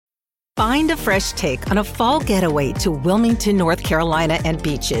Find a fresh take on a fall getaway to Wilmington, North Carolina and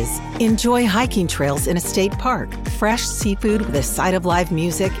beaches. Enjoy hiking trails in a state park, fresh seafood with a side of live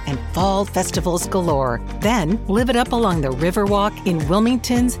music, and fall festivals galore. Then live it up along the Riverwalk in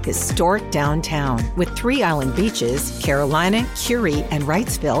Wilmington's historic downtown. With 3 island beaches, Carolina, Curie, and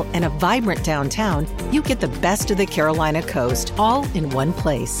Wrightsville, and a vibrant downtown, you get the best of the Carolina coast all in one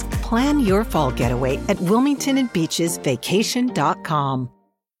place. Plan your fall getaway at WilmingtonandBeachesVacation.com.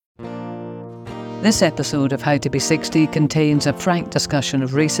 This episode of How to Be 60 contains a frank discussion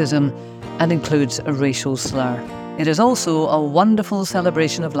of racism and includes a racial slur. It is also a wonderful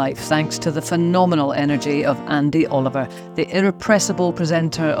celebration of life thanks to the phenomenal energy of Andi Oliver, the irrepressible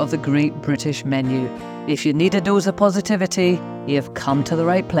presenter of the Great British Menu. If you need a dose of positivity, you've come to the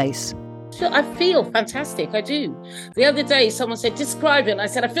right place. I feel fantastic, I do. The other day someone said, describe it, and I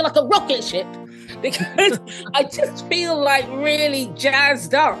said, I feel like a rocket ship because I just feel like really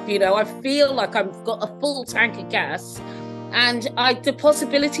jazzed up, you know. I feel like I've got a full tank of gas and the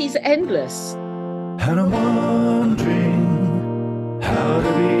possibilities are endless. And I'm wondering how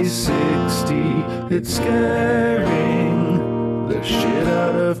to be 60. It's scaring the shit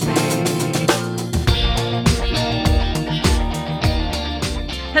out of me.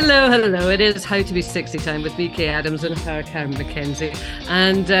 Hello. It is How to Be 60 time with me, Kay Adams, and her, Karen McKenzie.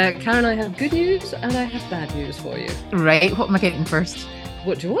 And Karen, I have good news and I have bad news for you. Right, what am I getting first?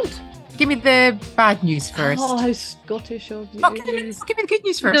 What do you want? Give me the bad news first. Oh, how Scottish of you. Oh, give me the good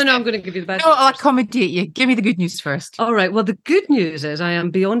news first. No, I'm going to give you the bad news. No, I'll accommodate you. Give me the good news first. All right, well, the good news is I am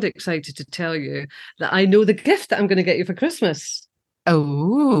beyond excited to tell you that I know the gift that I'm going to get you for Christmas.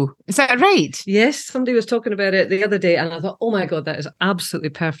 Oh, is that right? Yes, somebody was talking about it the other day and I thought, oh my God, that is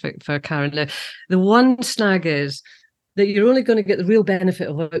absolutely perfect for Karen. Now, the one snag is that you're only going to get the real benefit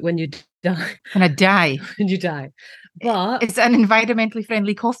of it when you die. When I die. When you die. But it's an environmentally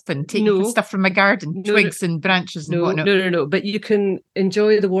friendly coffin, taking stuff from my garden, twigs and branches and whatnot. No. But you can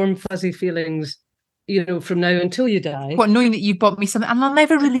enjoy the warm, fuzzy feelings, you know, from now until you die. What, knowing that you bought me something, and I'll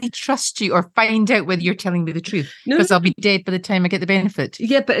never really trust you or find out whether you're telling me the truth because I'll be dead by the time I get the benefit.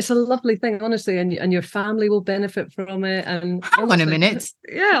 Yeah, but it's a lovely thing, honestly, and your family will benefit from it. And hang on a minute.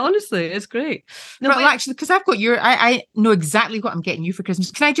 Yeah, honestly, it's great. No, well, actually, because I've got I know exactly what I'm getting you for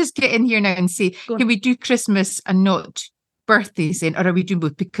Christmas. Can I just get in here now and say, can we do Christmas and not birthdays then, or are we doing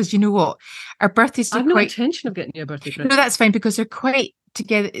both? Because you know what, our birthdays are I've no intention of getting you a birthday present. No, that's fine because they're quite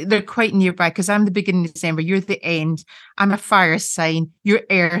together, they're quite nearby because I'm the beginning of December, you're the end. I'm a fire sign, you're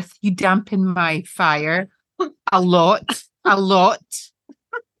earth, you dampen my fire a lot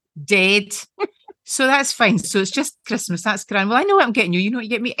dead, so that's fine. So it's just Christmas, that's grand. Well, I know what I'm getting you. You know what you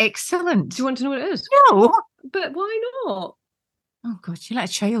get me? Excellent. Do you want to know what it is? No, but why not? Oh God, you're like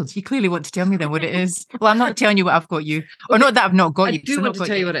a child. You clearly want to tell me then what it is. Well, I'm not telling you what I've got you. Or not that I've not got you. I do want to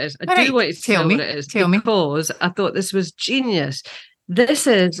tell you what it is. I do want to tell me what it is. Tell me. Because I thought this was genius. This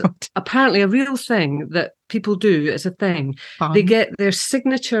is apparently a real thing that people do. It's a thing. They get their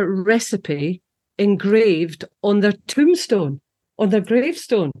signature recipe engraved on their tombstone, on their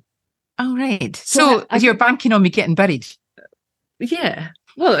gravestone. Oh, right. So you're banking on me getting buried? Yeah.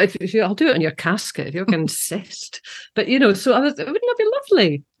 Well, if you, I'll do it on your casket if you can insist. But, you know, so wouldn't that be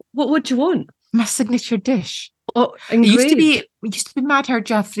lovely? What would you want? My signature dish. Oh, it used to be Mad Hair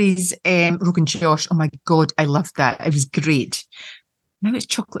Jaffrey's Rogan Josh. Oh my God, I loved that. It was great. Now it's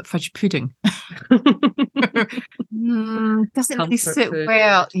chocolate fudge pudding. Doesn't really sit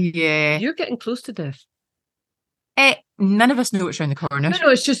well. Yeah. You're getting close to death. None of us know what's around the corner. No,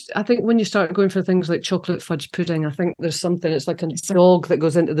 it's just, I think when you start going for things like chocolate fudge pudding, I think there's something, it's like a dog that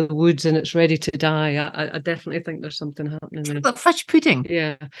goes into the woods and it's ready to die. I definitely think there's something happening there. Chocolate fudge pudding?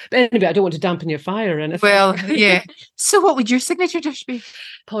 Yeah. But anyway, I don't want to dampen your fire or anything. Well, yeah. So what would your signature dish be?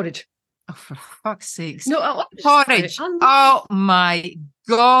 Porridge. Oh, for fuck's sakes. No, porridge. Oh my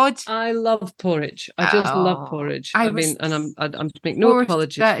God. I love porridge. I just love porridge. I mean, and I'm making no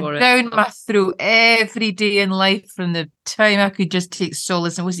apologies for it. Down my throat every day in life from the time I could just take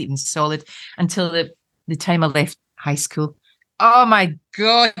solace. I wasn't even solid until the time I left high school. Oh my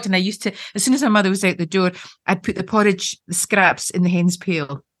God. And I used to, as soon as my mother was out the door, I'd put the porridge, the scraps in the hen's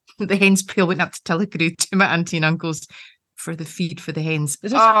pail. The hen's pail went up to Tullicroo to my auntie and uncles for the feed for the hens.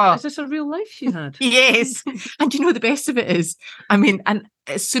 Is this a real life you had? Yes. And you know the best of it is, I mean, and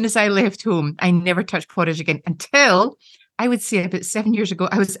as soon as I left home, I never touched porridge again until I would say about 7 years ago,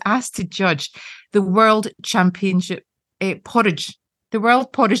 I was asked to judge the World Championship porridge, the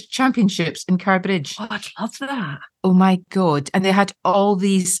World Porridge Championships in Carbridge. Oh, I'd love that. Oh my God. And they had all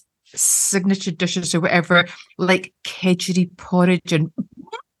these signature dishes or whatever, like kedgeree porridge, and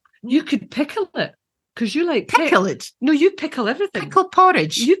you could pickle it. Because you like pickle it. No, you pickle everything. Pickle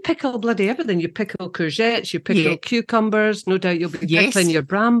porridge. You pickle bloody everything. You pickle courgettes, you pickle cucumbers. No doubt you'll be pickling your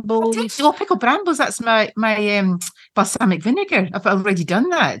brambles. Oh, pickle brambles. That's my balsamic vinegar. I've already done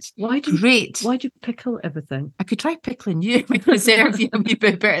that. Why do you pickle everything? I could try pickling you. I preserve you a wee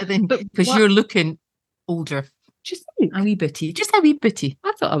bit better than because you're looking older. Do you think? A wee bitty. Just a wee bitty.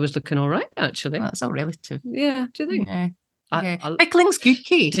 I thought I was looking all right, actually. Well, that's all relative. Yeah, do you think? Yeah. Pickling's good,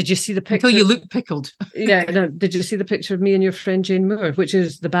 Kate. Did you see the picture? Until you look pickled. Yeah, no. Did you see the picture of me and your friend Jane Moore, which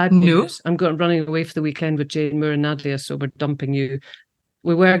is the bad news? I'm running away for the weekend with Jane Moore and Nadia, so we're dumping you.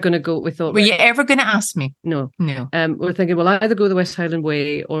 We were going to go. We thought. Were you ever going to ask me? No. We're thinking we'll either go the West Highland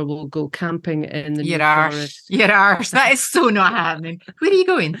Way or we'll go camping in the New Forest. You're arse. That is so not happening. Where are you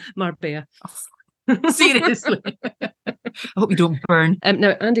going? Marbella. Seriously. I hope you don't burn.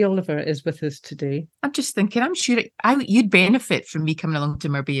 Now, Andi Oliver is with us today. I'm just thinking, I'm sure you'd benefit from me coming along to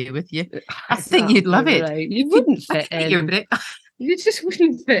Marbella with you. I think you'd love it. Right. You wouldn't fit in. You just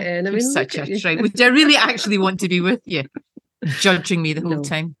wouldn't fit in. I mean, such a try. Would I really actually want to be with you? Judging me the whole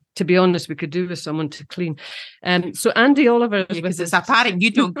time. To be honest, we could do with someone to clean. So Andi Oliver is because it's apparent you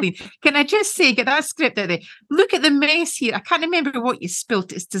don't clean. Can I just say, get that script out there? Look at the mess here. I can't remember what you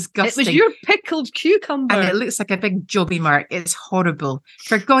spilt. It's disgusting. It was your pickled cucumber. And it looks like a big jobby mark. It's horrible.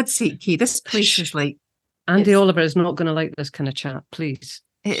 For God's sake, Kay, this place is like... Andi Oliver is not going to like this kind of chat, please.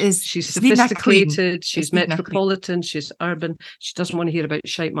 It is. She's sophisticated, she's metropolitan, she's urban. She doesn't want to hear about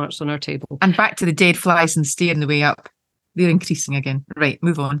shite marks on her table. And back to the dead flies and stay on the way up. They're increasing again. Right,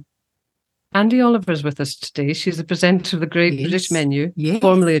 move on. Andi Oliver's with us today. She's the presenter of the Great British Menu,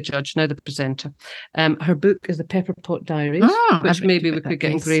 formerly a judge, now the presenter. Her book is The Pepper Pot Diaries, which maybe we could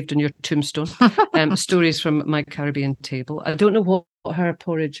get engraved on your tombstone. Stories from My Caribbean Table. I don't know what her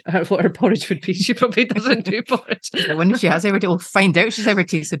porridge would be. She probably doesn't do porridge. I wonder if she has ever. We'll find out if she's ever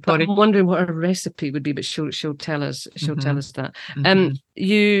tasted porridge. I'm wondering what her recipe would be, but she'll tell us. She'll tell us that.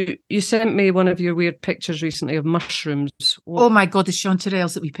 You sent me one of your weird pictures recently of mushrooms. Oh my God, the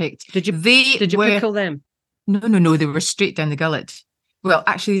chanterelles that we picked. Did you pickle them? No. They were straight down the gullet. Well,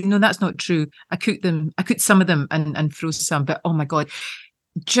 actually, no, that's not true. I cooked them. I cooked some of them and froze some. But oh my God,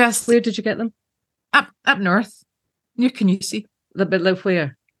 where did you get them? Up north, near Canusi. Like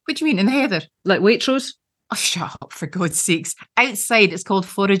where? What do you mean, in the heather? Like Waitrose? Oh, shut up, for God's sakes. Outside, it's called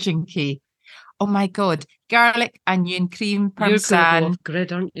foraging, Kay. Oh, my God. Garlic, onion, cream, parmesan. You're going to go off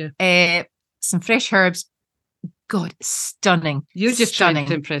grid, aren't you? Some fresh herbs. God, stunning. You're just trying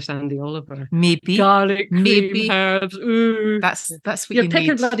to impress Andi Oliver. Maybe. Garlic, cream, herbs. Ooh. That's what you're you picking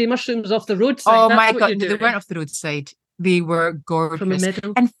need. bloody mushrooms off the roadside. Oh, my God. No, they weren't off the roadside. They were gorgeous. From a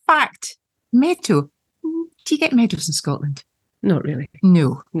meadow? In fact, meadow. Do you get meadows in Scotland? Not really.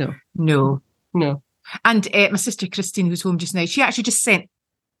 No. And my sister Christine, who's home just now, she actually just sent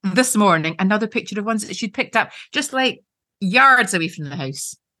this morning another picture of ones that she'd picked up just like yards away from the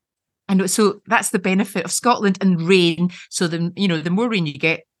house. And so that's the benefit of Scotland and rain. So the more rain you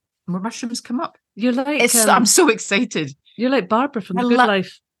get, the more mushrooms come up. You're like I'm so excited. You're like Barbara from The Good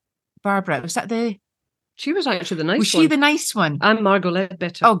Life. Barbara, was that she was actually the nice one. Was she the nice one? I'm Margot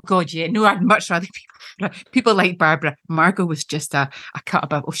Ledbetter. Oh, God, yeah. No, I'd much rather people like Barbara. Margot was just a cut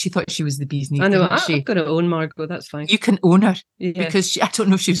above. Oh, she thought she was the bee's knees. I know. I'm going to own Margot. That's fine. You can own her because I don't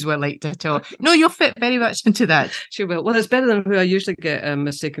know if she was well liked at all. No, you'll fit very much into that. She will. Well, it's better than who I usually get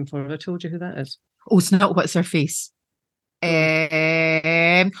mistaken for. Have I told you who that is? Oh, it's not What's Her Face.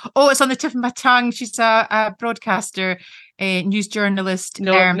 It's on the tip of my tongue. She's a broadcaster, news journalist.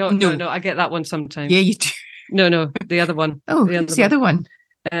 No. I get that one sometimes. Yeah, you do. No, the other one. Oh, who's the other one?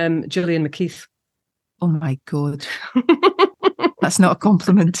 Gillian McKeith. Oh my God. That's not a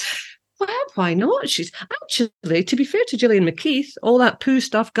compliment. Well, why not? She's actually, to be fair to Gillian McKeith, all that poo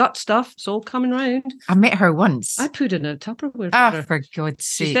stuff, gut stuff, it's all coming round. I met her once. I pooed in a Tupperware. For God's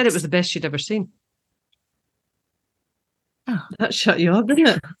sake. She said it was the best she'd ever seen. Oh, that shut you up,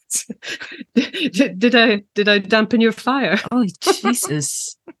 didn't it? Did I dampen your fire? Oh,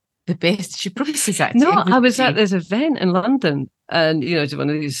 Jesus. The best. She probably says that. No, I was at this event in London, and it's one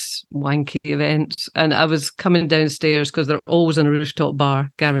of these wanky events, and I was coming downstairs because they're always in a rooftop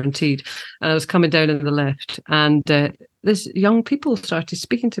bar, guaranteed. And I was coming down in the lift, and this young people started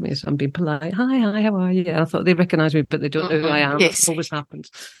speaking to me, so I'm being polite. Hi, how are you? And I thought they recognise me, but they don't know who I am. Yes. It always happens.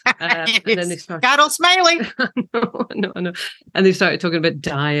 Yes. And then they started, Carol Smiley. I know. And they started talking about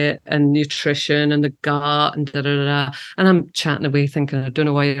diet and nutrition and the gut and da-da-da-da. And I'm chatting away thinking, I don't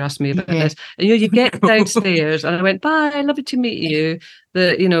know why you're asking me about this. And you get downstairs and I went, bye, lovely to meet you.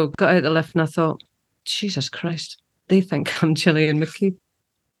 Got out the lift and I thought, Jesus Christ, they think I'm Gillian McKeith.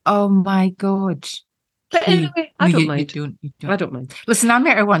 Oh my God. But anyway, I don't mind. You don't. I don't mind. Listen, I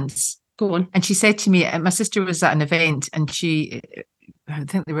met her once. Go on. And she said to me, my sister was at an event, and I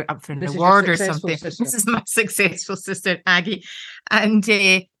think they were up for an This award or is your something. successful sister. This is my successful sister, Aggie. And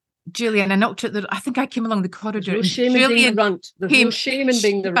Julian, I knocked at I think I came along the corridor. There's no shame in being the runt. There's no shame in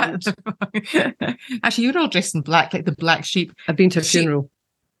being the runt. Actually, you're all dressed in black, like the black sheep. I've been to a funeral.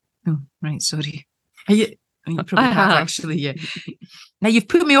 Oh, right, sorry. You probably have, actually, yeah. Now, you've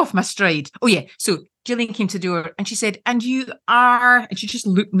put me off my stride. Oh, yeah. So Gillian came to the door and she said, and you are... And she just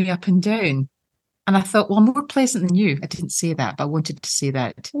looked me up and down. And I thought, well, I'm more pleasant than you. I didn't say that, but I wanted to say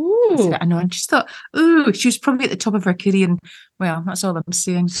that. Ooh. I know. And just thought, ooh, she was probably at the top of her career. And, well, that's all I'm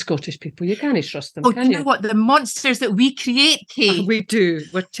saying. Scottish people, you can't trust them, Oh, can you know what? The monsters that we create, Kate. We do.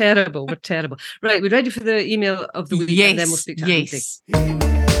 We're terrible. We're terrible. Right, we're ready for the email of the week, and then we'll speak to Andi.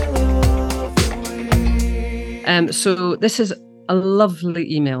 So this is a lovely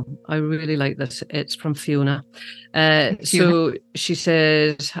email. I really like this. It's from Fiona. So she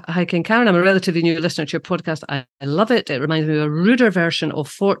says, "Hi, King Karen. I'm a relatively new listener to your podcast. I love it. It reminds me of a ruder version of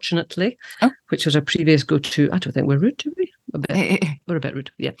Fortunately, which was our previous go-to. I don't think we're rude, do we? We're a bit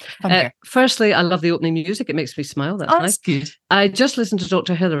rude, yeah. Firstly, I love the opening music. It makes me smile. That's nice. Good. I just listened to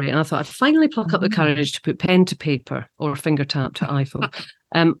Dr. Hillary, and I thought I'd finally pluck up the courage to put pen to paper or finger tap to iPhone.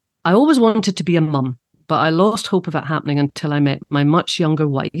 I always wanted to be a mum, but I lost hope of it happening until I met my much younger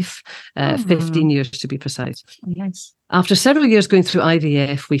wife, 15 years to be precise. Yes. After several years going through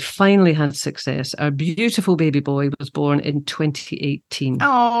IVF, we finally had success. Our beautiful baby boy was born in 2018.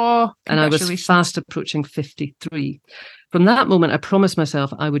 Oh, and I was fast approaching 53. From that moment, I promised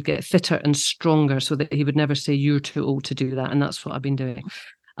myself I would get fitter and stronger so that he would never say, "You're too old to do that." And that's what I've been doing.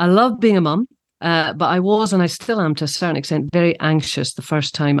 I love being a mum. But I was, and I still am to a certain extent, very anxious the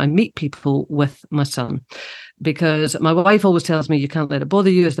first time I meet people with my son, because my wife always tells me you can't let it bother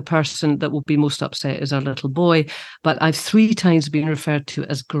you, as the person that will be most upset is our little boy. But I've 3 times been referred to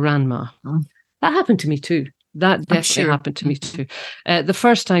as grandma. That happened to me too. That definitely happened to me too. The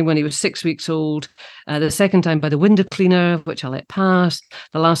first time when he was 6 weeks old, the second time by the window cleaner, which I let pass.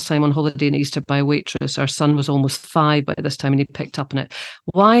 The last time on holiday in Easter by a waitress. Our son was almost 5 by this time and he picked up on it.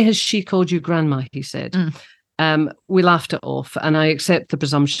 "Why has she called you grandma?" he said. We laughed it off, and I accept the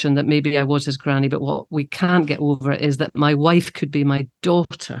presumption that maybe I was his granny, but what we can't get over is that my wife could be my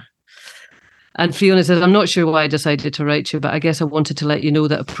daughter. And Fiona says, "I'm not sure why I decided to write you, but I guess I wanted to let you know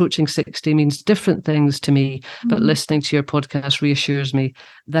that approaching 60 means different things to me, but listening to your podcast reassures me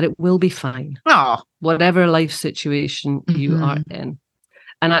that it will be fine. Whatever life situation you are in."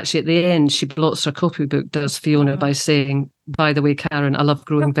 And actually at the end, she blots her copybook, does Fiona, by saying, "By the way, Karen, I love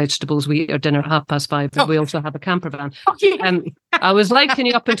growing vegetables. We eat our dinner 5:30, but we also have a camper van." I was liking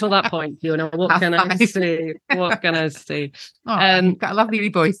you up until that point, Fiona. What can I say? What can I say? You've got a lovely wee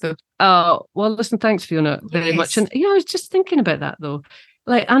voice, though. Oh, well, listen, thanks, Fiona, very much. And, I was just thinking about that, though.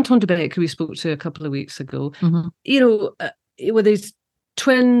 Like Anton de Beek, who we spoke to a couple of weeks ago, with his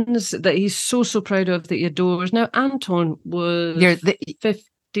twins that he's so proud of, that he adores. Now, Anton was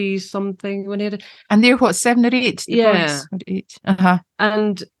 50-something when he had it. And they're, what, 7 or 8? Yeah. Boys? 8.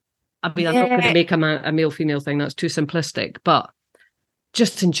 And, I mean, I'm not going to make a male-female thing. That's too simplistic. But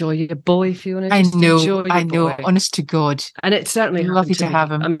just enjoy your boy, Fiona. I know. Boy. Honest to God. And it's certainly lovely to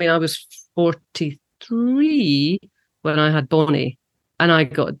have him. I mean, I was 43 when I had Bonnie. And I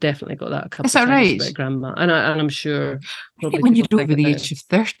definitely got that a couple of times about grandma. And I'm sure... When you're over the age of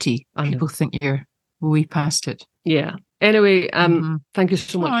 30, people think you're way past it. Yeah. Anyway, thank you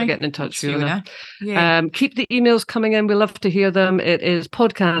so much for getting in touch, Fiona. Yeah. Keep the emails coming in. We love to hear them. It is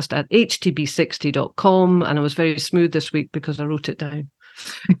podcast@htb60.com. And I was very smooth this week because I wrote it down.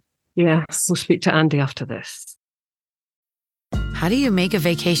 Yeah. We'll speak to Andi after this. How do you make a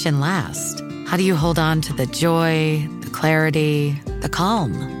vacation last? How do you hold on to the joy, the clarity, the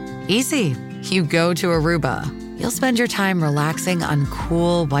calm? Easy. You go to Aruba. You'll spend your time relaxing on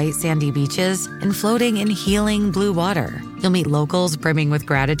cool, white, sandy beaches and floating in healing blue water. You'll meet locals brimming with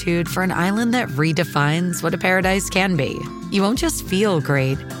gratitude for an island that redefines what a paradise can be. You won't just feel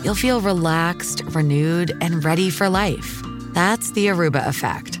great. You'll feel relaxed, renewed, and ready for life. That's the Aruba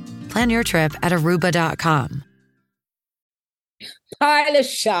effect. Plan your trip at Aruba.com. Pile of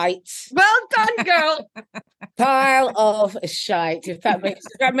shite. Well done, girl. Pile of shite. If that makes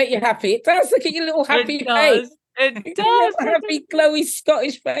you happy. It does. Look at your little happy face. It does. Happy, glowy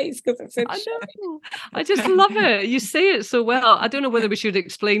Scottish face because it said I know. I just love it. You say it so well. I don't know whether we should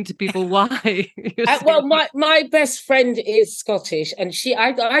explain to people why. Well, my best friend is Scottish, and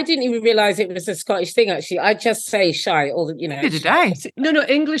I didn't even realise it was a Scottish thing. Actually, I just say shite. Or Did I? No.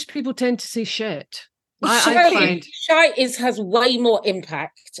 English people tend to say shit. I find shite has way more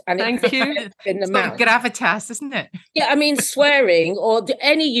impact, and thank you in the It's mouth. got gravitas, isn't it? Yeah, I mean, swearing or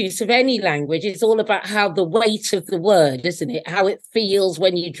any use of any language is all about how the weight of the word, isn't it? How it feels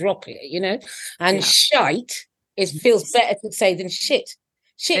when you drop it, you know. And shite feels better to say than shit.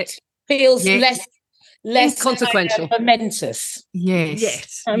 Shit feels less consequential, momentous.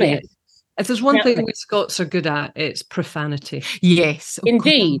 Yes. I mean, if there's one thing we Scots are good at, it's profanity. Yes,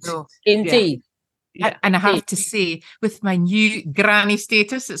 indeed. Yeah. And I have to say, with my new granny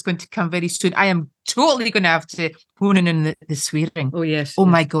status that's going to come very soon, I am totally going to have to hone in the swearing. Oh yes. Oh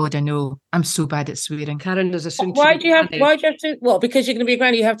my God, I know. I'm so bad at swearing. Karen is a soon. Why do you have to? Well, because you're going to be a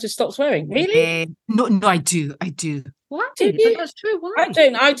granny, you have to stop swearing. Really? No, I do. Why? Do you? That's true. Why?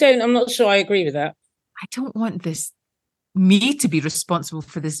 I don't. I'm not sure I agree with that. I don't want me to be responsible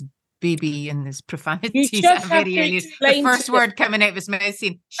for this baby and this profanities. The first word coming out of his mouth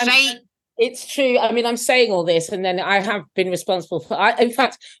saying shite. It's true. I mean, I'm saying all this, and then I have been responsible for. In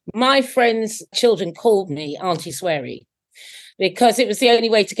fact, my friends' children called me Auntie Sweary because it was the only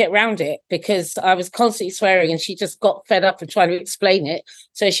way to get around it. Because I was constantly swearing, and she just got fed up of trying to explain it.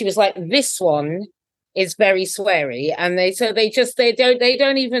 So she was like, "This one is very sweary," and they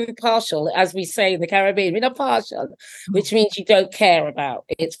don't even partial, as we say in the Caribbean. We're not partial, which means you don't care about.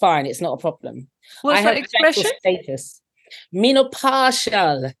 It's fine. It's not a problem. What's that expression? Status. Me no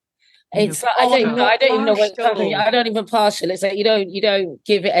partial. It's like, I don't even know what I don't even partial. It's like you don't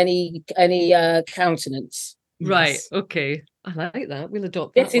give it any countenance. Right. Okay. I like that. We'll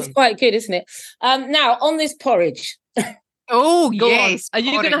adopt that. It's quite good, isn't it? Now on this porridge. Oh Go yes. On. Are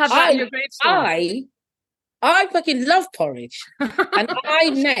you going to have that in your gravestone? I fucking love porridge, and I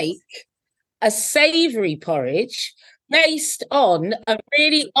make a savoury porridge based on a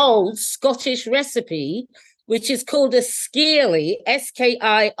really old Scottish recipe, which is called a skirlie,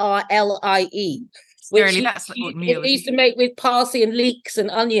 Skirlie, which it used to make with parsley and leeks and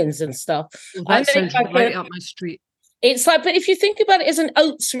onions and stuff. That sounds right up my street. It's like, but if you think about it as an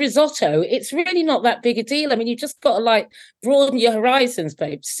oats risotto, it's really not that big a deal. I mean, you just got to broaden your horizons,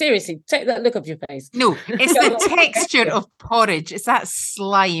 babe. Seriously, take that look off your face. No, it's the texture of porridge. It's that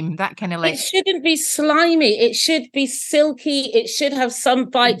slime, that kind of It shouldn't be slimy. It should be silky. It should have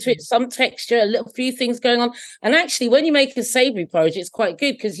some bite to it, some texture, a little few things going on. And actually, when you make a savoury porridge, it's quite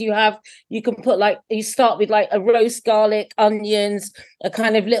good because you can put you start with a roast garlic, onions, a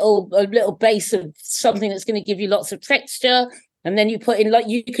kind of little base of something that's going to give you lots of texture, and then you put in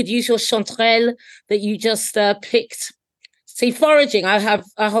you could use your chanterelle that you just picked. See, foraging, I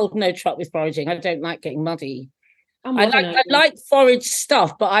hold no truck with foraging. I don't like getting muddy. I like forage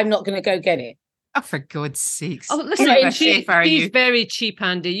stuff, but I'm not going to go get it. Oh, for God's sakes! Oh, listen, she's very cheap,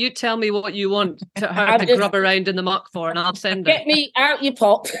 Andy. You tell me what you want her to grub around in the muck for, and I'll send it. Get me out your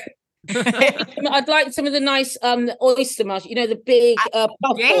pop. I'd like some of the nice oyster mush, the big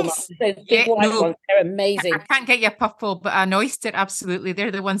puffball, those big white ones. They're amazing. I can't get you a puffball, but an oyster, absolutely. They're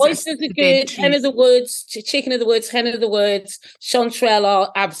the ones. Oysters are good. Hen of the woods, chicken of the woods, hen of the woods, chanterelle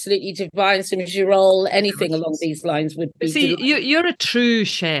are absolutely divine. Some girole, anything along these lines would be. See, you're a true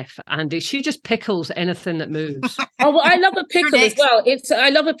chef, Andy. She just pickles anything that moves. Oh, well, I love a pickle as well.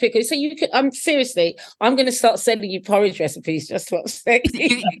 I love a pickle. So you could. Seriously, I'm going to start sending you porridge recipes. Just what I'm saying.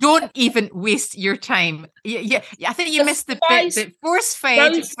 You don't even waste your time. Yeah. I think you missed the bit that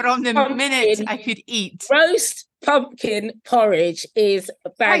force-fed from the minute I could eat. Roast pumpkin porridge is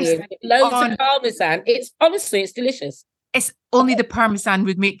banging. Loads of parmesan. It's delicious. It's only the parmesan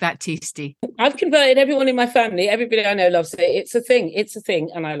would make that tasty. I've converted everyone in my family. Everybody I know loves it. It's a thing,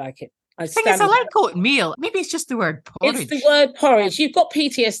 and I like it. I like oatmeal. Maybe it's just the word porridge. It's the word porridge. You've got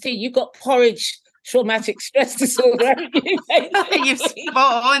PTSD. You've got porridge traumatic stress disorder. You've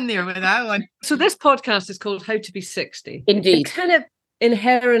spot on there with that one. So this podcast is called How to Be 60. Indeed. It's kind of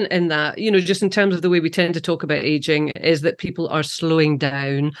inherent in that, just in terms of the way we tend to talk about aging, is that people are slowing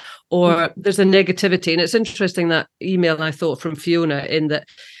down or there's a negativity. And it's interesting, that email I thought from Fiona, in that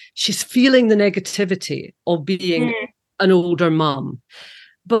she's feeling the negativity of being an older mum.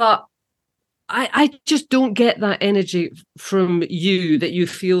 But I just don't get that energy from you, that you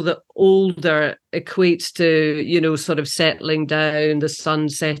feel that older equates to, sort of settling down, the sun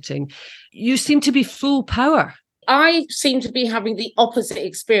setting. You seem to be full power. I seem to be having the opposite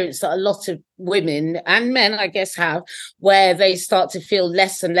experience that a lot of women and men, I guess, have, where they start to feel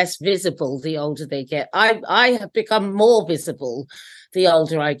less and less visible the older they get. I have become more visible the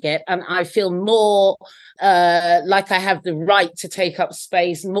older I get, and I feel more like I have the right to take up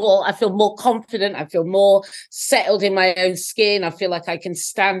space more. I feel more confident. I feel more settled in my own skin. I feel like I can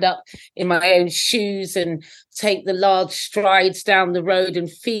stand up in my own shoes and take the large strides down the road and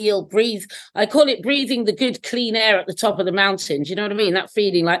breathe. I call it breathing the good, clean air at the top of the mountain. Do you know what I mean? That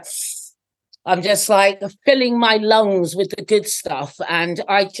feeling like I'm just like filling my lungs with the good stuff. And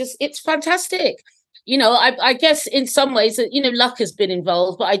it's fantastic. You know, I guess in some ways that, you know, luck has been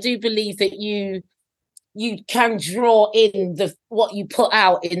involved, but I do believe that you can draw in what you put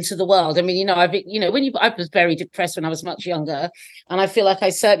out into the world. I mean, you know, I was very depressed when I was much younger, and I feel like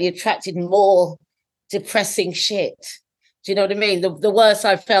I certainly attracted more depressing shit. Do you know what I mean? The worse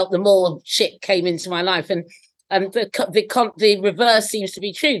I felt, the more shit came into my life, and the reverse seems to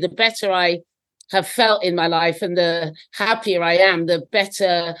be true. The better I have felt in my life, and the happier I am, the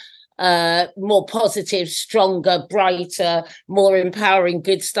better. More positive, stronger, brighter, more empowering,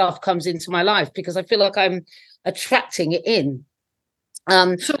 good stuff comes into my life because I feel like I'm attracting it in.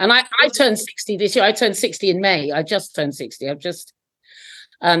 And I turned 60 this year. I turned 60 in May. I just turned 60. I just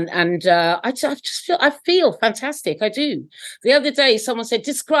feel fantastic. I do. The other day, someone said,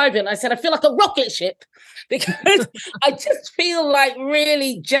 describe it. And I said, I feel like a rocket ship because I just feel like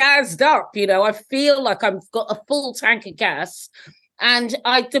really jazzed up. You know, I feel like I've got a full tank of gas. And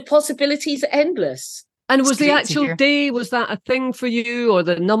the possibilities are endless. And was the actual day, was that a thing for you, or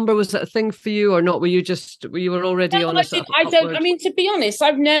the number, was that a thing for you or not? Were you already on a sort of I mean, to be honest,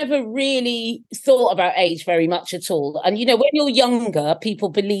 I've never really thought about age very much at all. And, you know, when you're younger, people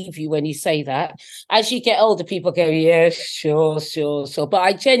believe you when you say that. As you get older, people go, yeah, sure. But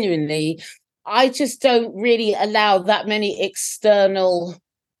I just don't really allow that many external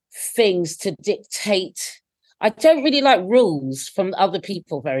things to dictate. I don't really like rules from other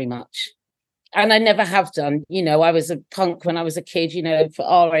people very much. And I never have done. You know, I was a punk when I was a kid, you know, for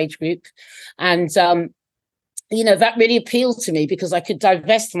our age group. And, you know, that really appealed to me because I could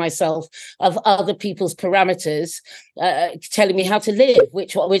divest myself of other people's parameters, telling me how to live,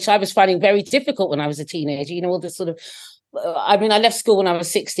 which I was finding very difficult when I was a teenager. You know, all this sort of, I mean, I left school when I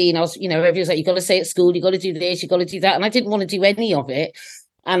was 16. I was, you know, everybody was like, you got to stay at school, you got to do this, you got to do that. And I didn't want to do any of it.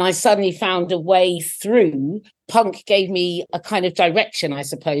 And I suddenly found a way through. Punk gave me a kind of direction, I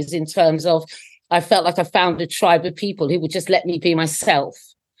suppose, in terms of I felt like I found a tribe of people who would just let me be myself.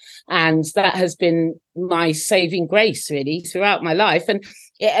 And that has been my saving grace, really, throughout my life. And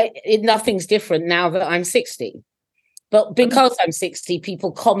nothing's different now that I'm 60. But because I'm 60,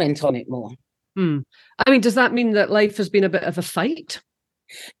 people comment on it more. I mean, does that mean that life has been a bit of a fight?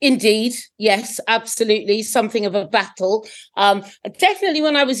 Indeed, yes, absolutely. Something of a battle. Definitely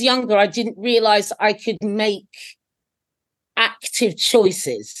when I was younger, I didn't realize I could make active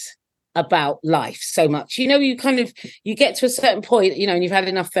choices about life so much. You know, you get to a certain point, you know, and you've had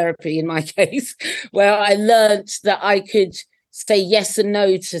enough therapy in my case, where I learned that I could say yes and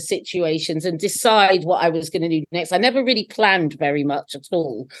no to situations and decide what I was going to do next. I never really planned very much at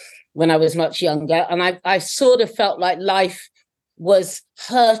all when I was much younger. And I sort of felt like life was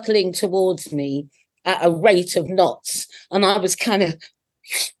hurtling towards me at a rate of knots. And I was kind of,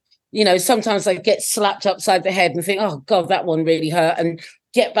 you know, sometimes I get slapped upside the head and think, oh, God, that one really hurt, and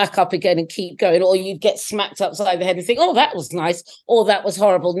get back up again and keep going. Or you'd get smacked upside the head and think, oh, that was nice, or that was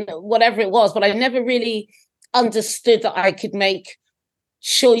horrible, whatever it was. But I never really understood that I could make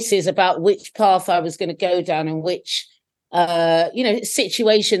choices about which path I was going to go down and which, you know,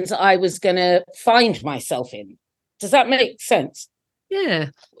 situations I was going to find myself in. Does that make sense? Yeah.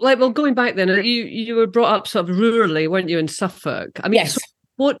 Like, well, going back then, you were brought up sort of rurally, weren't you, in Suffolk? I mean, yes. So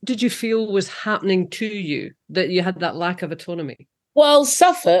what did you feel was happening to you that you had that lack of autonomy? Well,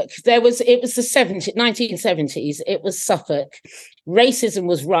 Suffolk, it was the 1970s. It was Suffolk. Racism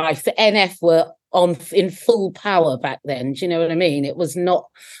was rife. The NF were in full power back then. Do you know what I mean? It was not,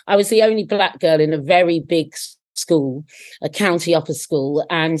 I was the only black girl in a very big school, a county upper school,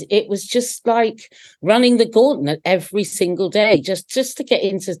 and it was just like running the gauntlet every single day just to get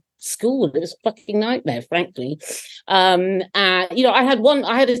into school. It was a fucking nightmare, frankly. You know, I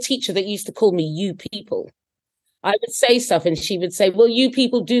had a teacher that used to call me you people. I would say stuff and she would say, well, you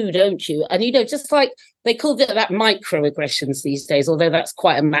people do, don't you? And, you know, just like they call that microaggressions these days, although that's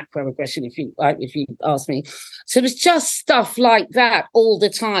quite a macroaggression if you ask me. So it was just stuff like that all the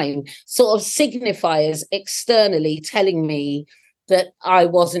time, sort of signifiers externally telling me that I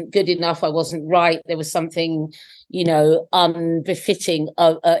wasn't good enough, I wasn't right. There was something, you know, unbefitting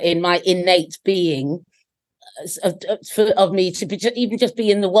in my innate being of me to be even just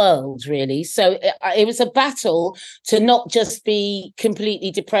be in the world, really. So it was a battle to not just be completely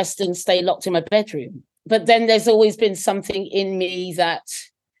depressed and stay locked in my bedroom. but then there's always been something in me that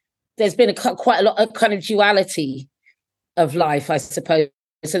there's been quite a lot of kind of duality of life, I suppose.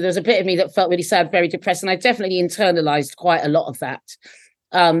 So there's a bit of me that felt really sad, very depressed, and I definitely internalized quite a lot of that.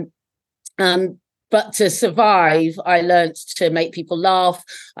 But to survive, I learned to make people laugh.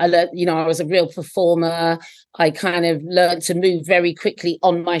 I learned, I was a real performer. I kind of learned to move very quickly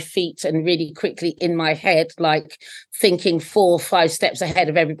on my feet and really quickly in my head, like thinking 4 or 5 steps ahead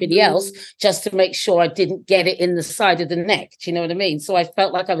of everybody else, just to make sure I didn't get it in the side of the neck. Do you know what I mean? So I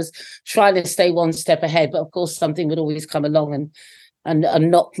felt like I was trying to stay 1 step ahead, but of course something would always come along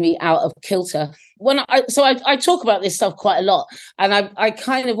and knock me out of kilter. So I talk about this stuff quite a lot, and I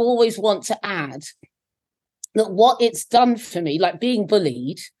kind of always want to add that what it's done for me, like being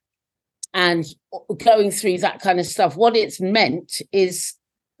bullied and going through that kind of stuff, what it's meant is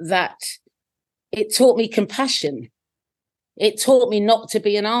that it taught me compassion. It taught me not to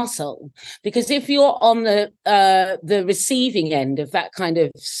be an arsehole. Because if you're on the receiving end of that kind of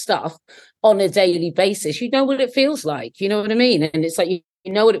stuff on a daily basis, you know what it feels like. You know what I mean? And it's like,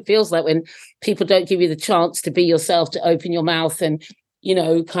 you know what it feels like when people don't give you the chance to be yourself, to open your mouth and,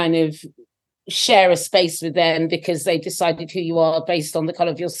 kind of share a space with them because they decided who you are based on the color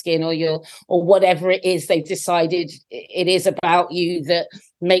of your skin or whatever it is they've decided it is about you that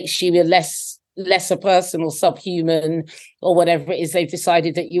makes you a lesser person or subhuman or whatever it is they've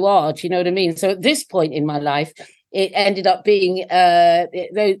decided that you are. Do you know what I mean? So at this point in my life, it ended up being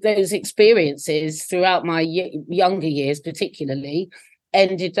those experiences throughout my younger years, particularly,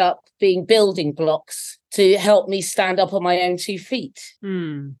 ended up being building blocks to help me stand up on my own 2 feet.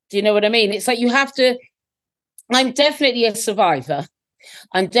 Do you know what I mean? It's like I'm definitely a survivor.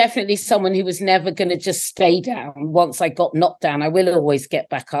 I'm definitely someone who was never going to just stay down. Once I got knocked down, I will always get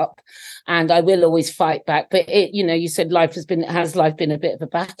back up and I will always fight back. But you said has life been a bit of a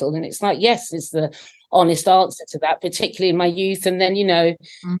battle? And it's like, yes, is the honest answer to that, particularly in my youth. And then, you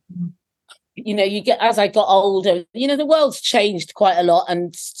get, as I got older, the world's changed quite a lot,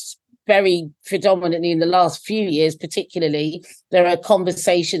 and very predominantly in the last few years, particularly, there are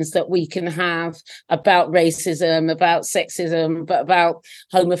conversations that we can have about racism, about sexism, but about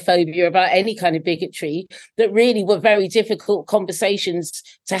homophobia, about any kind of bigotry that really were very difficult conversations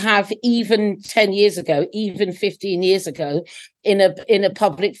to have even 10 years ago, even 15 years ago in a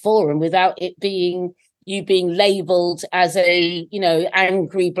public forum without it being you being labeled as a,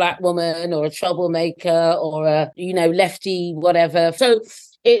 angry Black woman or a troublemaker or a, lefty, whatever. So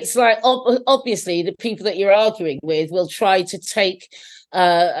it's like, obviously, the people that you're arguing with will try to take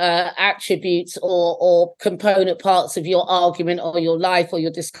attributes or component parts of your argument or your life or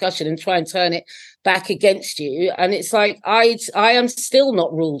your discussion and try and turn it back against you. And it's like, I am still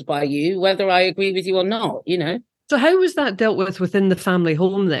not ruled by you, whether I agree with you or not, So how was that dealt with within the family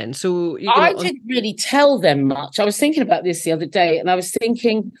home then? So I didn't really tell them much. I was thinking about this the other day, and I was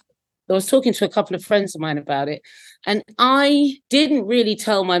talking to a couple of friends of mine about it, and I didn't really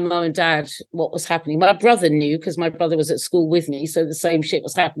tell my mum and dad what was happening. My brother knew because my brother was at school with me, so the same shit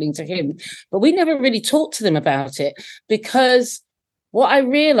was happening to him. But we never really talked to them about it because what I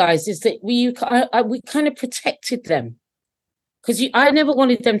realized is that we kind of protected them. Because I never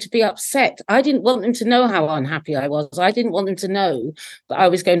wanted them to be upset. I didn't want them to know how unhappy I was. I didn't want them to know that I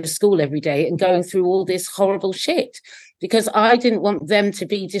was going to school every day and going through all this horrible shit because I didn't want them to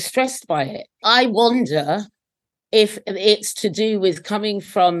be distressed by it. I wonder if it's to do with coming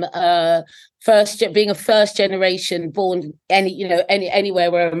from being a first generation born anywhere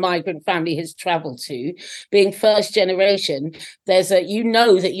where a migrant family has traveled to, being first generation, there's that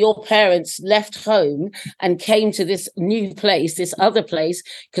your parents left home and came to this new place, this other place,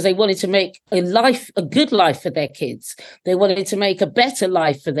 because they wanted to make a good life for their kids. They wanted to make a better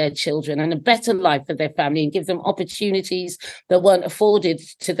life for their children and a better life for their family and give them opportunities that weren't afforded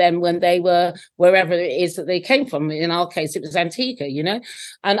to them when they were wherever it is that they came from. In our case, it was Antigua,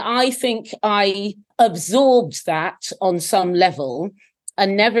 and I think I absorbed that on some level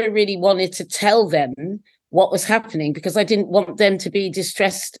and never really wanted to tell them what was happening because I didn't want them to be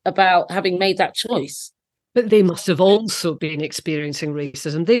distressed about having made that choice. But they must have also been experiencing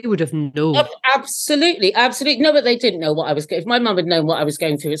racism. They would have known. Absolutely. No, but they didn't know what I was going. If my mum had known what I was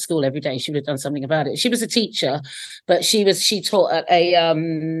going through at school every day, she would have done something about it. She was a teacher, but she taught at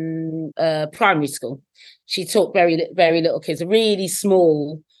a primary school. She taught very, very little kids, a really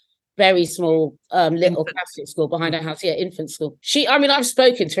small, very small little Catholic school behind our house. Yeah, infant school. I've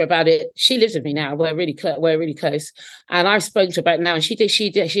spoken to her about it. She lives with me now. We're really close. And I've spoken to her about it now. And she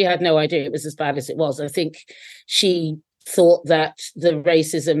had no idea it was as bad as it was. I think she thought that the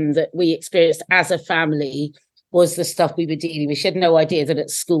racism that we experienced as a family was the stuff we were dealing with. She had no idea that at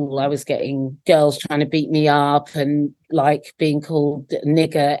school I was getting girls trying to beat me up and like being called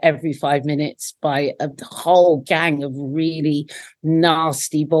nigger every 5 minutes by a whole gang of really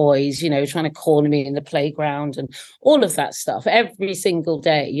nasty boys, you know, trying to corner me in the playground and all of that stuff every single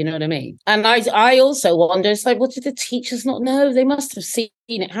day. You know what I mean? And I also wonder, it's like, what did the teachers not know? They must have seen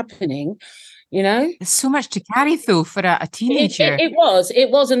it happening. You know, there's so much to carry though for a teenager. It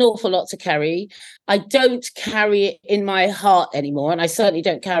was an awful lot to carry. I don't carry it in my heart anymore, and I certainly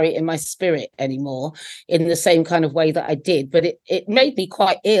don't carry it in my spirit anymore in the same kind of way that I did. But it made me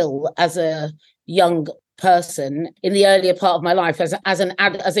quite ill as a young person in the earlier part of my life. As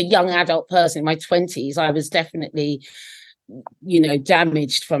a young adult person in my 20s, I was definitely, you know,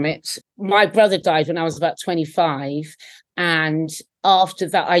 damaged from it. My brother died when I was about 25, and after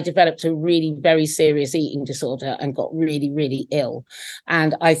that, I developed a really very serious eating disorder and got really, really ill.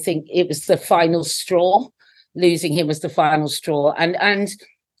 And I think it was the final straw. Losing him was the final straw. And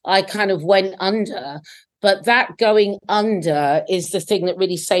I kind of went under. But that going under is the thing that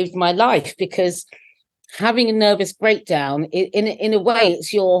really saved my life, because having a nervous breakdown, in a way,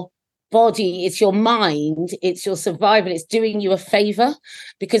 it's your body, it's your mind, it's your survival, it's doing you a favor.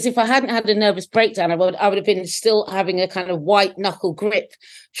 Because if I hadn't had a nervous breakdown, I would have been still having a kind of white knuckle grip,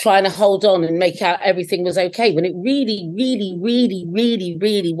 trying to hold on and make out everything was okay, when it really, really, really, really,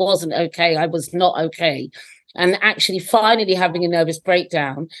 really wasn't okay. I was not okay. And actually finally having a nervous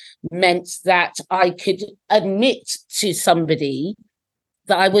breakdown meant that I could admit to somebody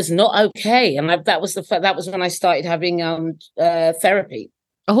that I was not okay. And that was when I started having therapy.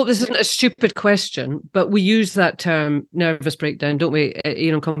 I hope this isn't a stupid question, but we use that term nervous breakdown, don't we?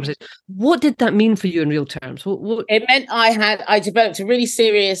 In conversation. What did that mean for you in real terms? What? It meant I developed a really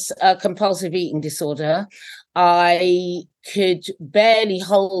serious compulsive eating disorder. I could barely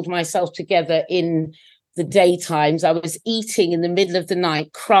hold myself together in the daytimes. I was eating in the middle of the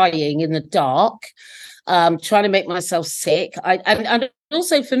night, crying in the dark, trying to make myself sick. And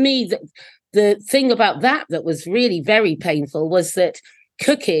also for me, the thing about that was really very painful was that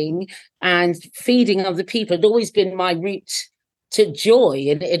cooking and feeding other people had always been my route to joy,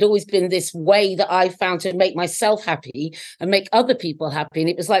 and it had always been this way that I found to make myself happy and make other people happy. And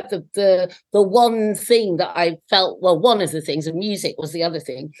it was like the one thing that I felt, well, one of the things, and music was the other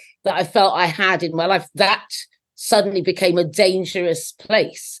thing that I felt I had in my life, that suddenly became a dangerous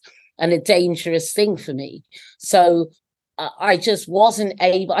place and a dangerous thing for me. So I just was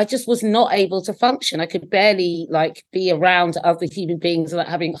not able to function. I could barely be around other human beings without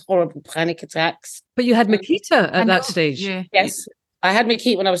having horrible panic attacks. But you had Makita at that stage. Yeah. Yes, I had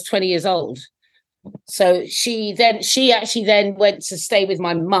Makita when I was 20 years old. So she actually then went to stay with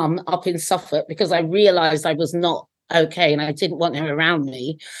my mum up in Suffolk, because I realised I was not okay and I didn't want her around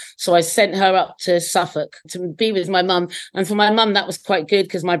me. So I sent her up to Suffolk to be with my mum. And for my mum, that was quite good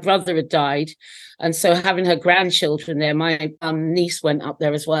because my brother had died. And so having her grandchildren there, my niece went up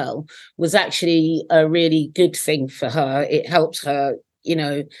there as well, was actually a really good thing for her. It helped her, you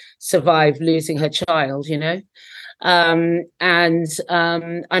know, survive losing her child, you know. I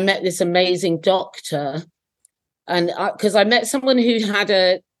met this amazing doctor, and because I met someone who had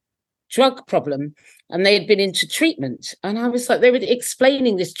a drug problem and they had been into treatment. And I was like, they were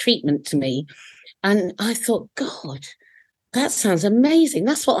explaining this treatment to me. And I thought, God, that sounds amazing.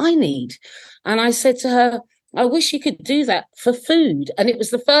 That's what I need. And I said to her, I wish you could do that for food. And it was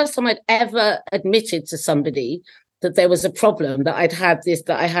the first time I'd ever admitted to somebody that there was a problem, that I had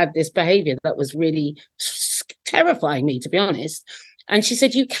this behavior that was really terrifying me, to be honest. And she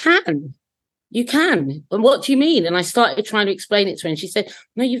said, you can. And what do you mean? And I started trying to explain it to her. And she said,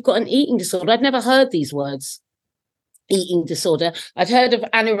 no, you've got an eating disorder. I'd never heard these words, eating disorder. I'd heard of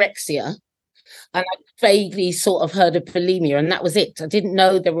anorexia, and I vaguely sort of heard of bulimia, and that was it. I didn't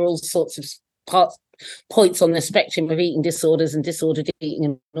know there were all sorts of points on the spectrum of eating disorders and disordered eating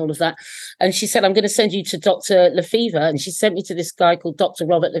and all of that. And she said, I'm going to send you to Dr. Lefevre. And she sent me to this guy called Dr.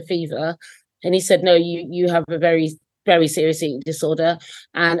 Robert Lefevre. And he said, no, you have a very, very serious eating disorder,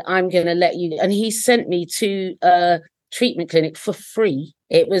 and I'm going to let you. And he sent me to a treatment clinic for free.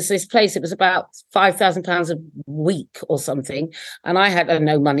 It was this place, it was about £5,000 a week or something. And I had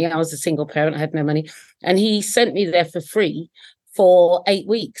no money. I was a single parent. I had no money. And he sent me there for free for 8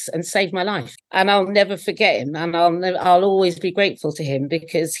 weeks and saved my life. And I'll never forget him. And I'll always be grateful to him,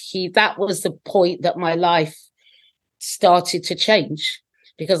 because that was the point that my life started to change,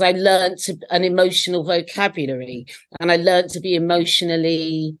 because I learned an emotional vocabulary, and I learned to be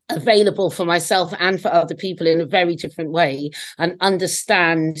emotionally available for myself and for other people in a very different way, and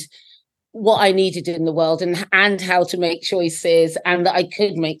understand what I needed in the world and how to make choices, and that I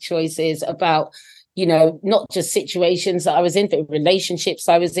could make choices about not just situations that I was in, but relationships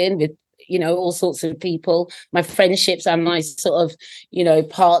I was in with, all sorts of people, my friendships and my sort of,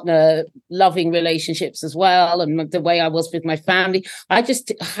 partner loving relationships as well. And the way I was with my family, I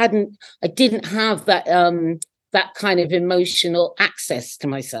didn't have that kind of emotional access to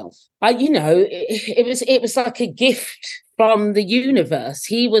myself. It was like a gift from the universe.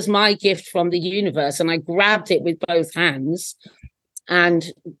 He was my gift from the universe, and I grabbed it with both hands,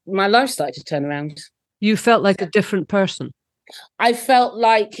 and my life started to turn around. You felt like a different person. I felt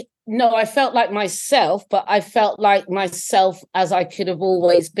like myself, but I felt like myself as I could have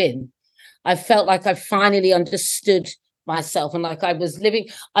always been. I felt like I finally understood myself, and like I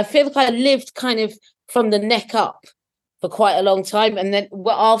feel like I lived kind of from the neck up for quite a long time. And then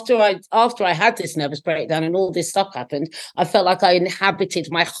after I had this nervous breakdown and all this stuff happened, I felt like I inhabited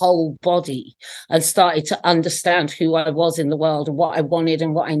my whole body and started to understand who I was in the world and what I wanted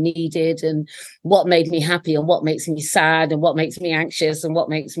and what I needed and what made me happy and what makes me sad and what makes me anxious and what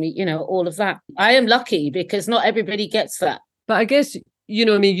makes me, all of that. I am lucky because not everybody gets that. But I guess,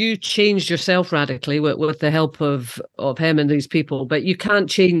 you changed yourself radically with the help of him and these people, but you can't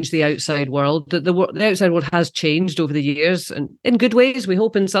change the outside world. The outside world has changed over the years, and in good ways, we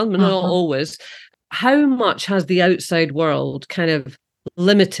hope, in some, but not always. How much has the outside world kind of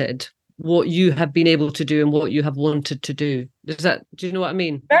limited what you have been able to do and what you have wanted to do? Do you know what I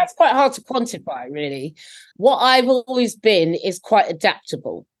mean? That's quite hard to quantify, really. What I've always been is quite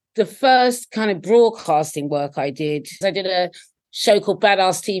adaptable. The first kind of broadcasting work I did a show called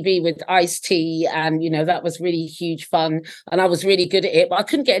Badass TV with Ice-T, and that was really huge fun, and I was really good at it, but I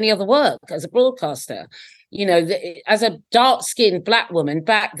couldn't get any other work as a broadcaster. As a dark-skinned Black woman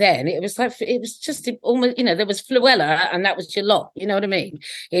back then, it was just almost, there was Fluella and that was your lot. You know what I mean?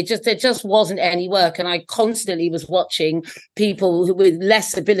 There just wasn't any work. And I constantly was watching people with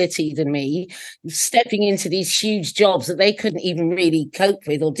less ability than me stepping into these huge jobs that they couldn't even really cope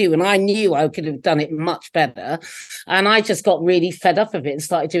with or do. And I knew I could have done it much better. And I just got really fed up of it and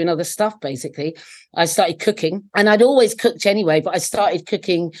started doing other stuff, basically. I started cooking, and I'd always cooked anyway, but I started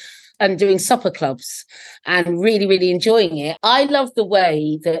cooking and doing supper clubs and really, really enjoying it. I love the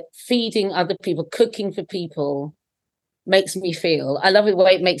way that feeding other people, cooking for people makes me feel. I love the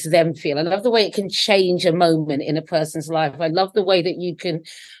way it makes them feel. I love the way it can change a moment in a person's life. I love the way that you can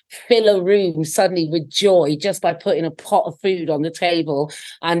fill a room suddenly with joy just by putting a pot of food on the table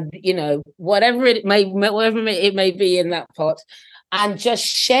and, whatever it may be in that pot, and just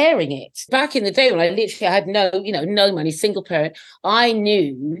sharing it. Back in the day when I literally had no money, single parent, I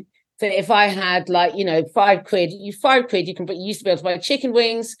knew that if I had £5, you used to be able to buy chicken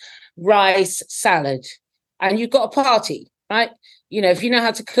wings, rice, salad, and you've got a party, right? If you know how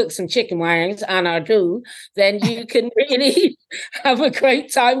to cook some chicken wings, and I do, then you can really have a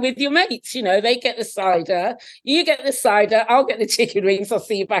great time with your mates. They get the cider, you get the cider, I'll get the chicken wings, I'll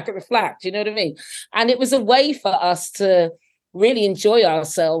see you back at the flat. Do you know what I mean? And it was a way for us to really enjoy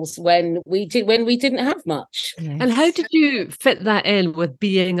ourselves when we didn't have much. And how did you fit that in with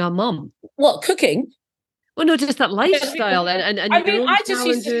being a mum? What, cooking? Well, no, just that lifestyle and I just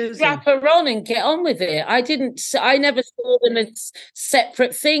used to strap her on and get on with it. I never saw them as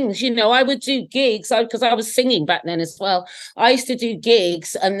separate things. I would do gigs because I was singing back then as well. I used to do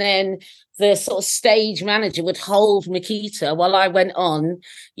gigs, and then the sort of stage manager would hold Makita while I went on,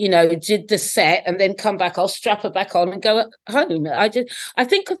 did the set, and then come back. I'll strap her back on and go home. I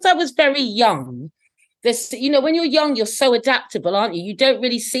think because I was very young. When you're young, you're so adaptable, aren't you? You don't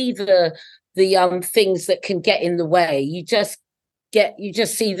really see the things that can get in the way. You just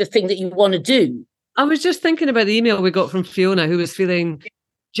see the thing that you want to do. I was just thinking about the email we got from Fiona, who was feeling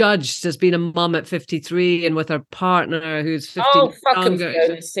judged as being a mum at 53 and with her partner who's 15. Oh, fuck them,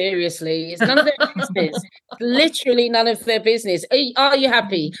 Fiona, seriously. It's none of their business. Literally none of their business. Are you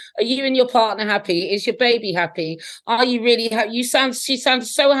happy? Are you and your partner happy? Is your baby happy? Are you really happy? She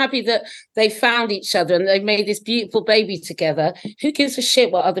sounds so happy that they found each other and they made this beautiful baby together. Who gives a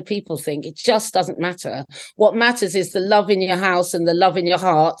shit what other people think? It just doesn't matter. What matters is the love in your house and the love in your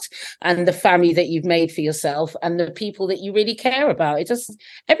heart and the family that you've made for yourself and the people that you really care about.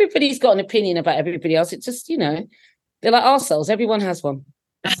 Everybody's got an opinion about everybody else. It's just, they're like ourselves. Everyone has one.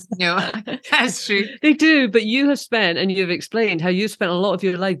 No, that's true. They do, but you have spent, and you've explained how you spent a lot of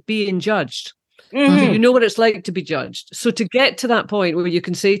your life being judged. Mm-hmm. So you know what it's like to be judged. So to get to that point where you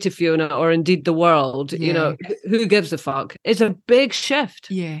can say to Fiona, or indeed the world, who gives a fuck, it's a big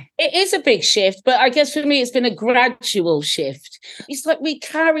shift. Yeah. It is a big shift, but I guess for me, it's been a gradual shift. It's like we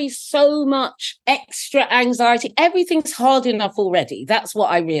carry so much extra anxiety. Everything's hard enough already. That's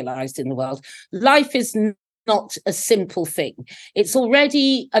what I realized in the world. Life is not a simple thing. It's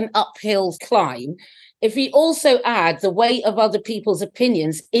already an uphill climb. If you also add the weight of other people's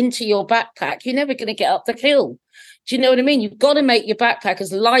opinions into your backpack, you're never going to get up the hill. Do you know what I mean? You've got to make your backpack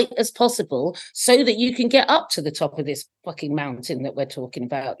as light as possible so that you can get up to the top of this fucking mountain that we're talking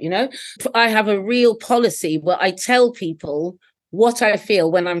about, you know? I have a real policy where I tell people what I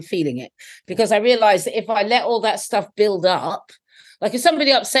feel when I'm feeling it, because I realize that if I let all that stuff build up, like if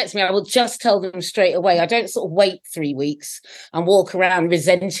somebody upsets me, I will just tell them straight away. I don't sort of wait 3 weeks and walk around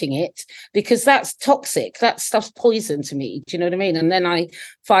resenting it, because that's toxic. That stuff's poison to me. Do you know what I mean? And then I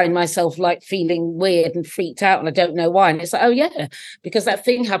find myself like feeling weird and freaked out and I don't know why. And it's like, oh yeah, because that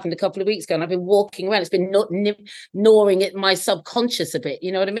thing happened a couple of weeks ago and I've been walking around. It's been gnawing at my subconscious a bit.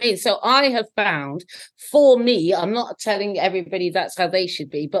 You know what I mean? So I have found, for me, I'm not telling everybody that's how they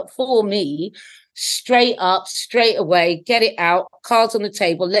should be, but for me, straight up, straight away, get it out, cards on the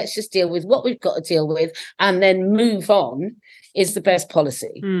table, let's just deal with what we've got to deal with and then move on, is the best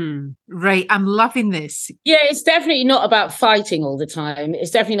policy. Right, I'm loving this. Yeah, it's definitely not about fighting all the time.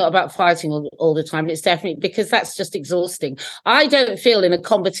 It's definitely not about fighting all the time. It's definitely, because that's just exhausting. I don't feel in a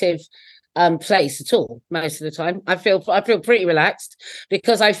combative place at all most of the time. I feel pretty relaxed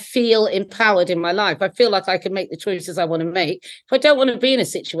because I feel empowered in my life. I feel like I can make the choices I want to make. If I don't want to be in a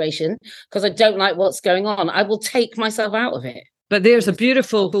situation because I don't like what's going on, I will take myself out of it. But there's a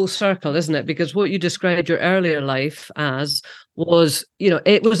beautiful full circle, isn't it? Because what you described your earlier life as was, you know,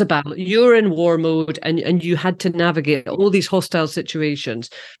 it was about you're in war mode and you had to navigate all these hostile situations.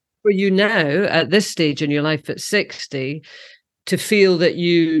 For you now, at this stage in your life at 60, to feel that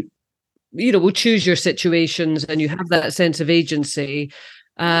you will choose your situations and you have that sense of agency.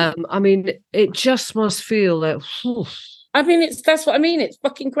 I mean, it just must feel like, whew. I mean, that's what I mean. It's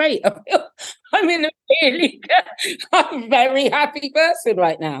fucking great. I'm in a really, I'm a very happy person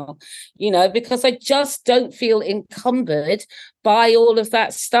right now, you know, because I just don't feel encumbered by all of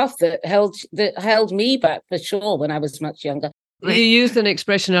that stuff that held me back for sure when I was much younger. You used an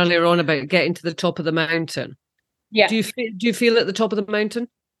expression earlier on about getting to the top of the mountain. Yeah. Do you feel at the top of the mountain?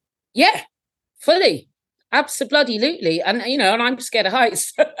 Yeah, fully. Absolutely. And, you know, and I'm scared of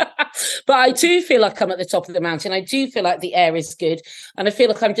heights, but I do feel like I'm at the top of the mountain. I do feel like the air is good. And I feel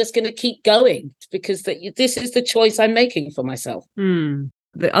like I'm just going to keep going because this is the choice I'm making for myself. The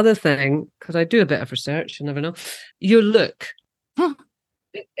other thing, because I do a bit of research, you never know, your look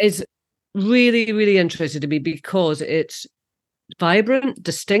is really, really interesting to me because it's vibrant,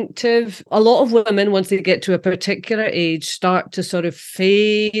 distinctive. A lot of women, once they get to a particular age, start to sort of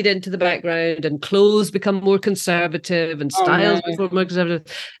fade into the background and clothes become more conservative and styles become more conservative.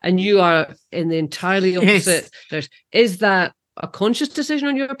 And you are in the entirely opposite. Yes. Is that a conscious decision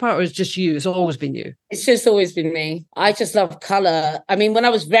on your part, or is it just you? It's always been you? It's just always been me. I just love colour. I mean, when I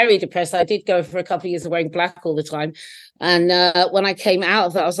was very depressed, I did go for a couple of years of wearing black all the time. And when I came out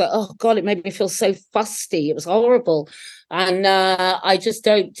of that, I was like, oh God, it made me feel so fusty. It was horrible. And I just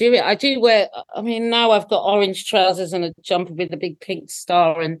don't do it. I do wear, I mean, now I've got orange trousers and a jumper with a big pink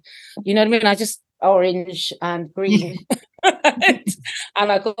star. And you know what I mean? I just orange and green.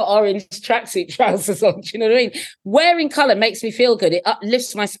 And I've got orange tracksuit trousers on. Do you know what I mean? Wearing colour makes me feel good. It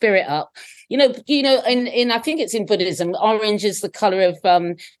uplifts my spirit up. You know, in I think it's in Buddhism, orange is the colour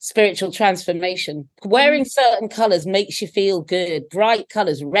of spiritual transformation. Wearing certain colours makes you feel good. Bright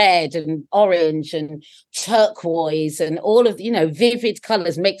colours, red and orange and turquoise and all of, you know, vivid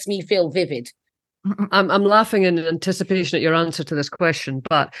colours makes me feel vivid. I'm laughing in anticipation at your answer to this question,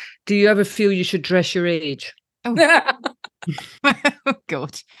 but do you ever feel you should dress your age? Oh, oh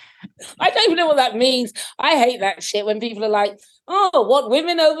God. I don't even know what that means. I hate that shit when people are like, oh, what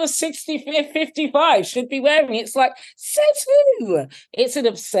women over 60, 55 should be wearing. It's like, says who? It's an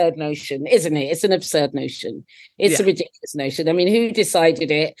absurd notion, isn't it? It's an absurd notion. It's a ridiculous notion. I mean, who decided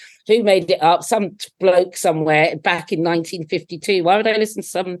it? Who made it up? Some bloke somewhere back in 1952. Why would I listen to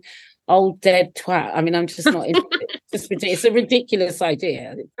some old dead twat? I mean, I'm just not into it. It's a ridiculous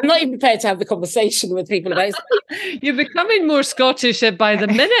idea. I'm not even prepared to have the conversation with people about it. You're becoming more Scottish by the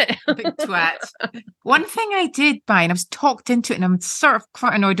minute. Big twat. One thing I did buy, and I was talked into it, and I'm sort of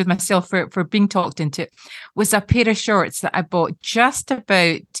quite annoyed with myself for being talked into it, was a pair of shorts that I bought just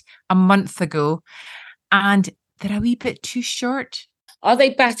about a month ago, and they're a wee bit too short. Are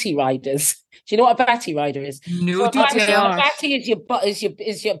they batty riders? Do you know what a batty rider is? No, so a batty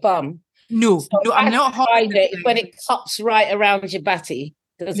is your bum. No, I'm not rider when it cups right around your batty.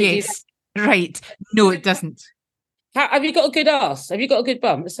 Does it? Yes, right. No, it doesn't. Have you got a good ass? Have you got a good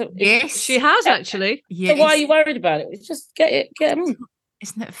bum? Yes, she has actually. Yes. So why are you worried about it? Just get them.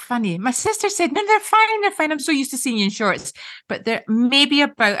 Isn't it funny? My sister said, no, they're fine. I'm so used to seeing you in shorts, but they're maybe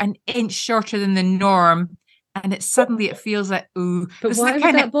about an inch shorter than the norm. and it feels like, ooh. But why would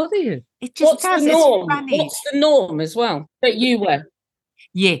that bother you? It just What's does. the norm? It's funny. What's the norm as well that you wear?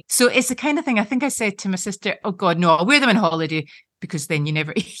 Yeah. So it's the kind of thing I think I said to my sister, oh God, no, I'll wear them on holiday because then you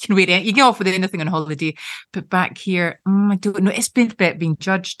can wear it. You can offer anything on holiday. But back here, I don't know. It's been about being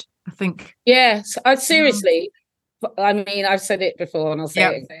judged, I think. Yes. Seriously. I mean, I've said it before and I'll say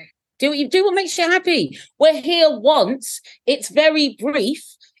it again. Do what you do, what makes you happy. We're here once. It's very brief.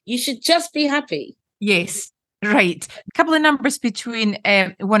 You should just be happy. Yes, right. A couple of numbers between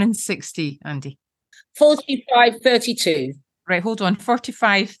 1 and 60, Andy. 45, 32. Right, hold on.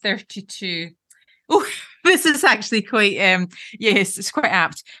 45, 32. Oh, this is actually quite, yes, it's quite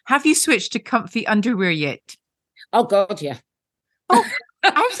apt. Have you switched to comfy underwear yet? Oh, God, yeah. Oh,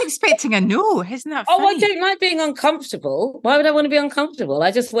 I was expecting a no. Isn't that funny? Oh, I don't like being uncomfortable. Why would I want to be uncomfortable?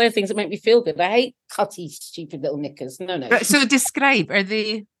 I just wear things that make me feel good. I hate cutty, stupid little knickers. No. Right, so describe, are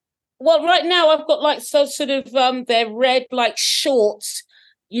they? Well, right now I've got like sort of they're red, like shorts,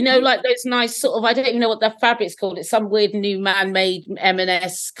 like those nice sort of, I don't even know what the fabric's called. It's some weird new man-made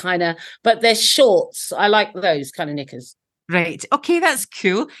M&S kind of, but they're shorts. I like those kind of knickers. Right. Okay, that's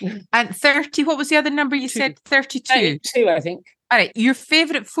cool. And 30, what was the other number you said? 32? 32, I think. All right, your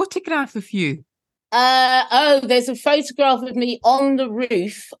favourite photograph of you? There's a photograph of me on the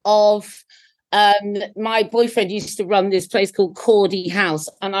roof of my boyfriend used to run this place called Cordy House,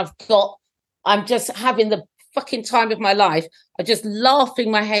 and I'm just having the fucking time of my life. I'm just laughing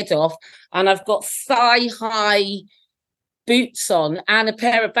my head off, and I've got thigh-high boots on and a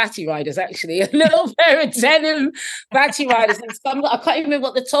pair of batty riders, actually, a little pair of denim batty riders, and I can't even remember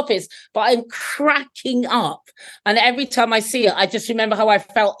what the top is, but I'm cracking up. And every time I see it, I just remember how I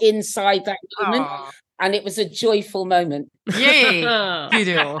felt inside that moment. Aww. And it was a joyful moment. Yay!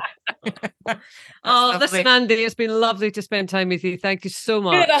 Beautiful. Oh, listen, Andi, it's been lovely to spend time with you. Thank you so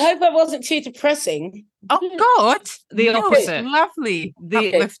much. Good. I hope I wasn't too depressing. Oh, God. The opposite. Lovely.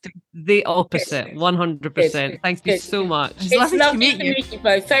 The opposite. 100%. Thank you so much. It's lovely to meet you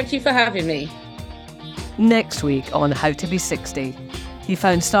both. Thank you for having me. Next week on How to Be 60, he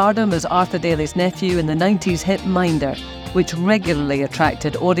found stardom as Arthur Daly's nephew in the 90s hit Minder, which regularly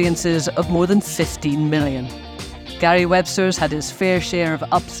attracted audiences of more than 15 million. Gary Webster's had his fair share of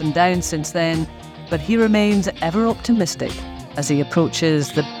ups and downs since then, but he remains ever optimistic as he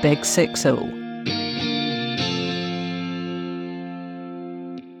approaches the Big 60.